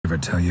Ever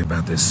tell you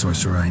about this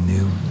sorcerer I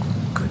knew?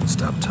 Couldn't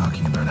stop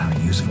talking about how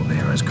useful they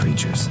are as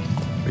creatures.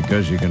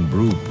 Because you can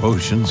brew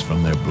potions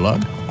from their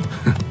blood?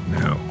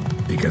 No,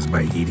 because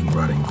by eating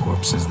rotting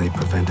corpses, they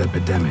prevent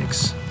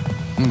epidemics.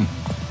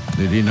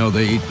 Did he know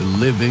they eat the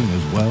living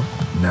as well?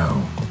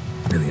 No,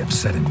 really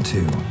upset him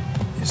too.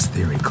 His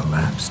theory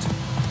collapsed.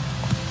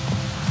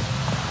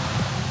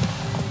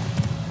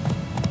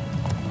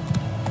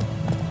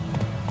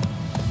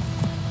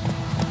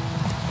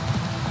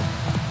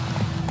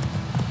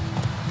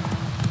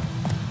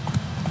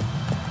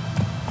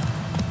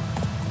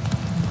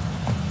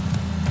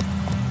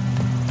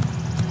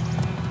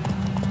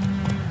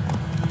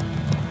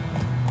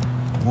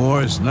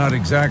 War's not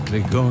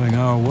exactly going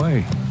our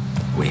way.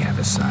 We have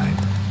a side.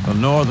 The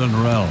Northern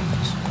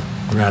Realms.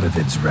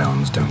 Radovid's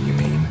realms, don't you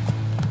mean?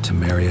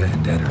 Temeria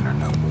and Edirn are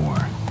no more.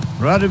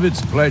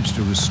 Radovid's pledged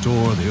to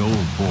restore the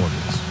old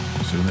borders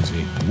as soon as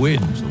he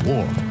wins the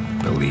war.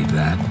 Believe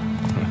that?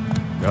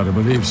 Gotta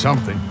believe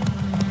something.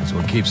 That's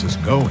what keeps us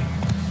going.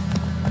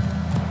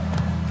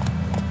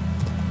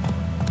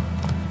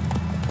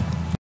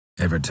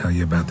 Ever tell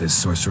you about this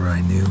sorcerer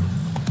I knew?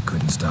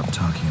 Couldn't stop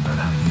talking about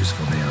how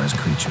useful they are as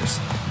creatures.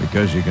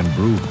 Because you can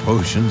brew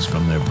potions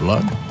from their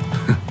blood?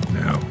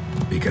 No,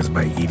 because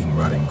by eating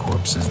rotting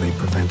corpses, they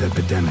prevent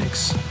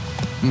epidemics.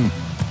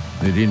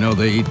 Did he know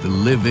they eat the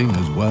living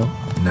as well?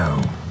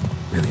 No,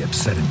 really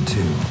upset him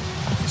too.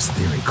 His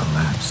theory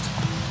collapsed.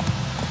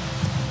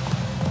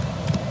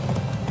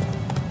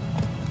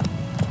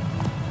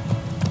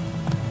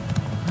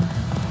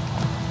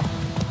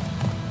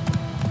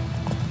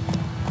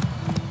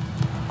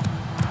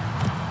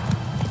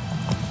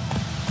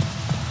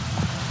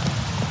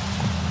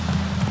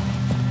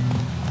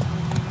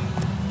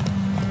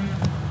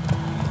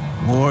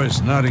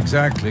 War's not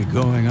exactly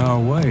going our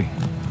way.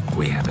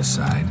 We have a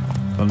side.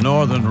 The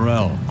Northern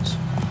Realms.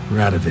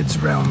 Radovid's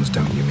realms,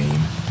 don't you mean?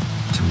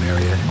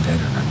 Temeria and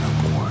Edirn are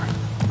no more.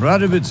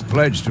 Radovid's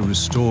pledged to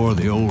restore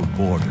the old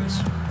borders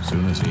as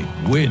soon as he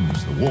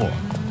wins the war.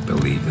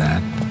 Believe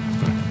that?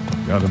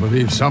 Gotta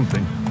believe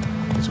something.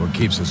 That's what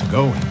keeps us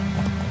going.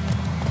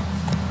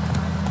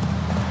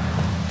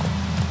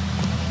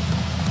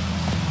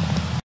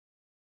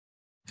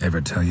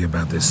 Ever tell you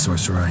about this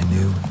sorcerer I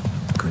knew?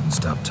 Couldn't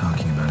stop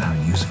talking about how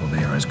useful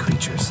they are as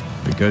creatures.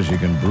 Because you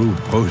can brew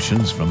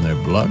potions from their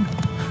blood?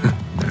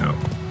 No,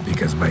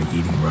 because by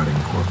eating rotting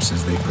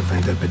corpses, they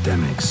prevent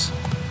epidemics.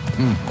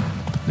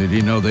 Did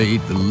he know they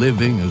eat the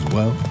living as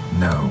well?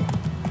 No,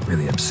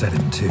 really upset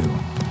him too.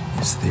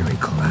 His theory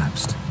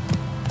collapsed.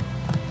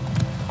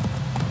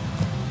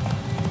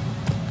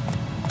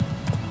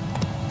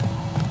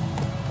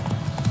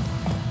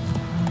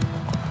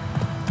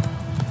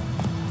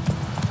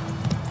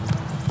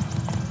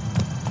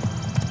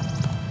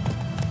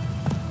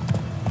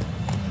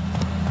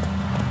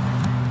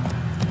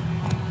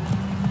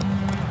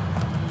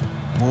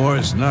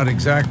 War's not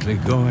exactly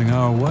going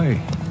our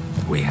way.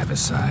 We have a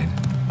side.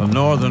 The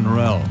Northern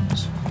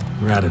Realms.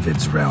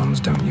 Radovid's realms,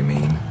 don't you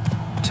mean?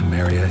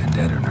 Temeria and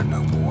Edirn are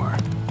no more.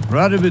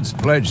 Radovid's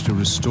pledged to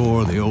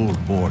restore the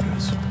old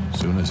borders as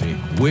soon as he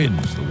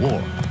wins the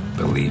war.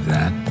 Believe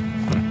that?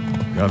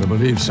 Gotta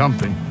believe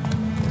something.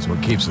 That's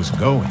what keeps us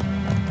going.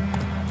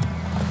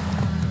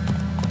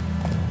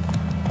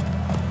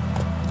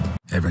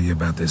 Ever hear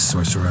about this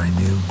sorcerer I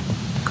knew?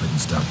 Couldn't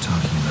stop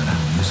talking about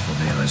how useful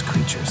they are as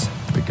creatures.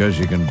 Because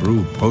you can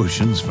brew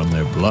potions from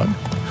their blood?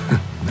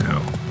 No,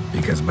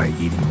 because by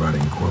eating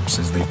rotting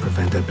corpses, they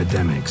prevent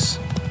epidemics.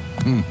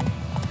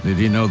 Did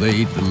he know they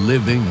eat the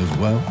living as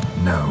well?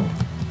 No,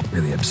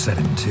 really upset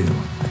him too.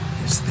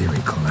 His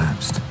theory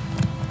collapsed.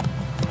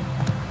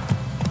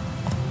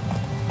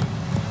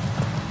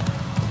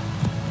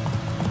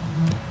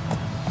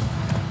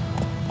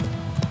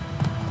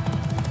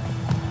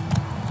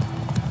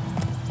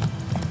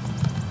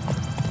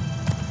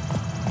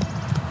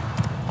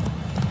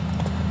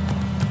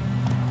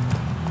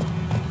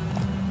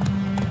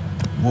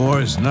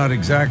 War's not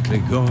exactly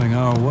going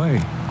our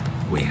way.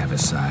 We have a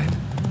side.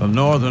 The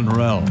Northern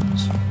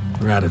Realms.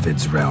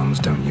 Radovid's realms,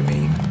 don't you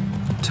mean?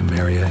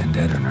 Temeria and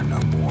Edirn are no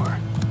more.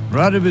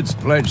 Radovid's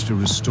pledged to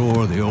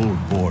restore the old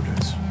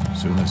borders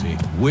as soon as he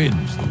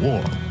wins the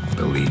war.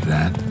 Believe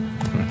that?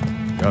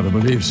 Gotta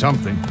believe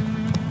something.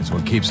 It's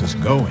what keeps us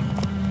going.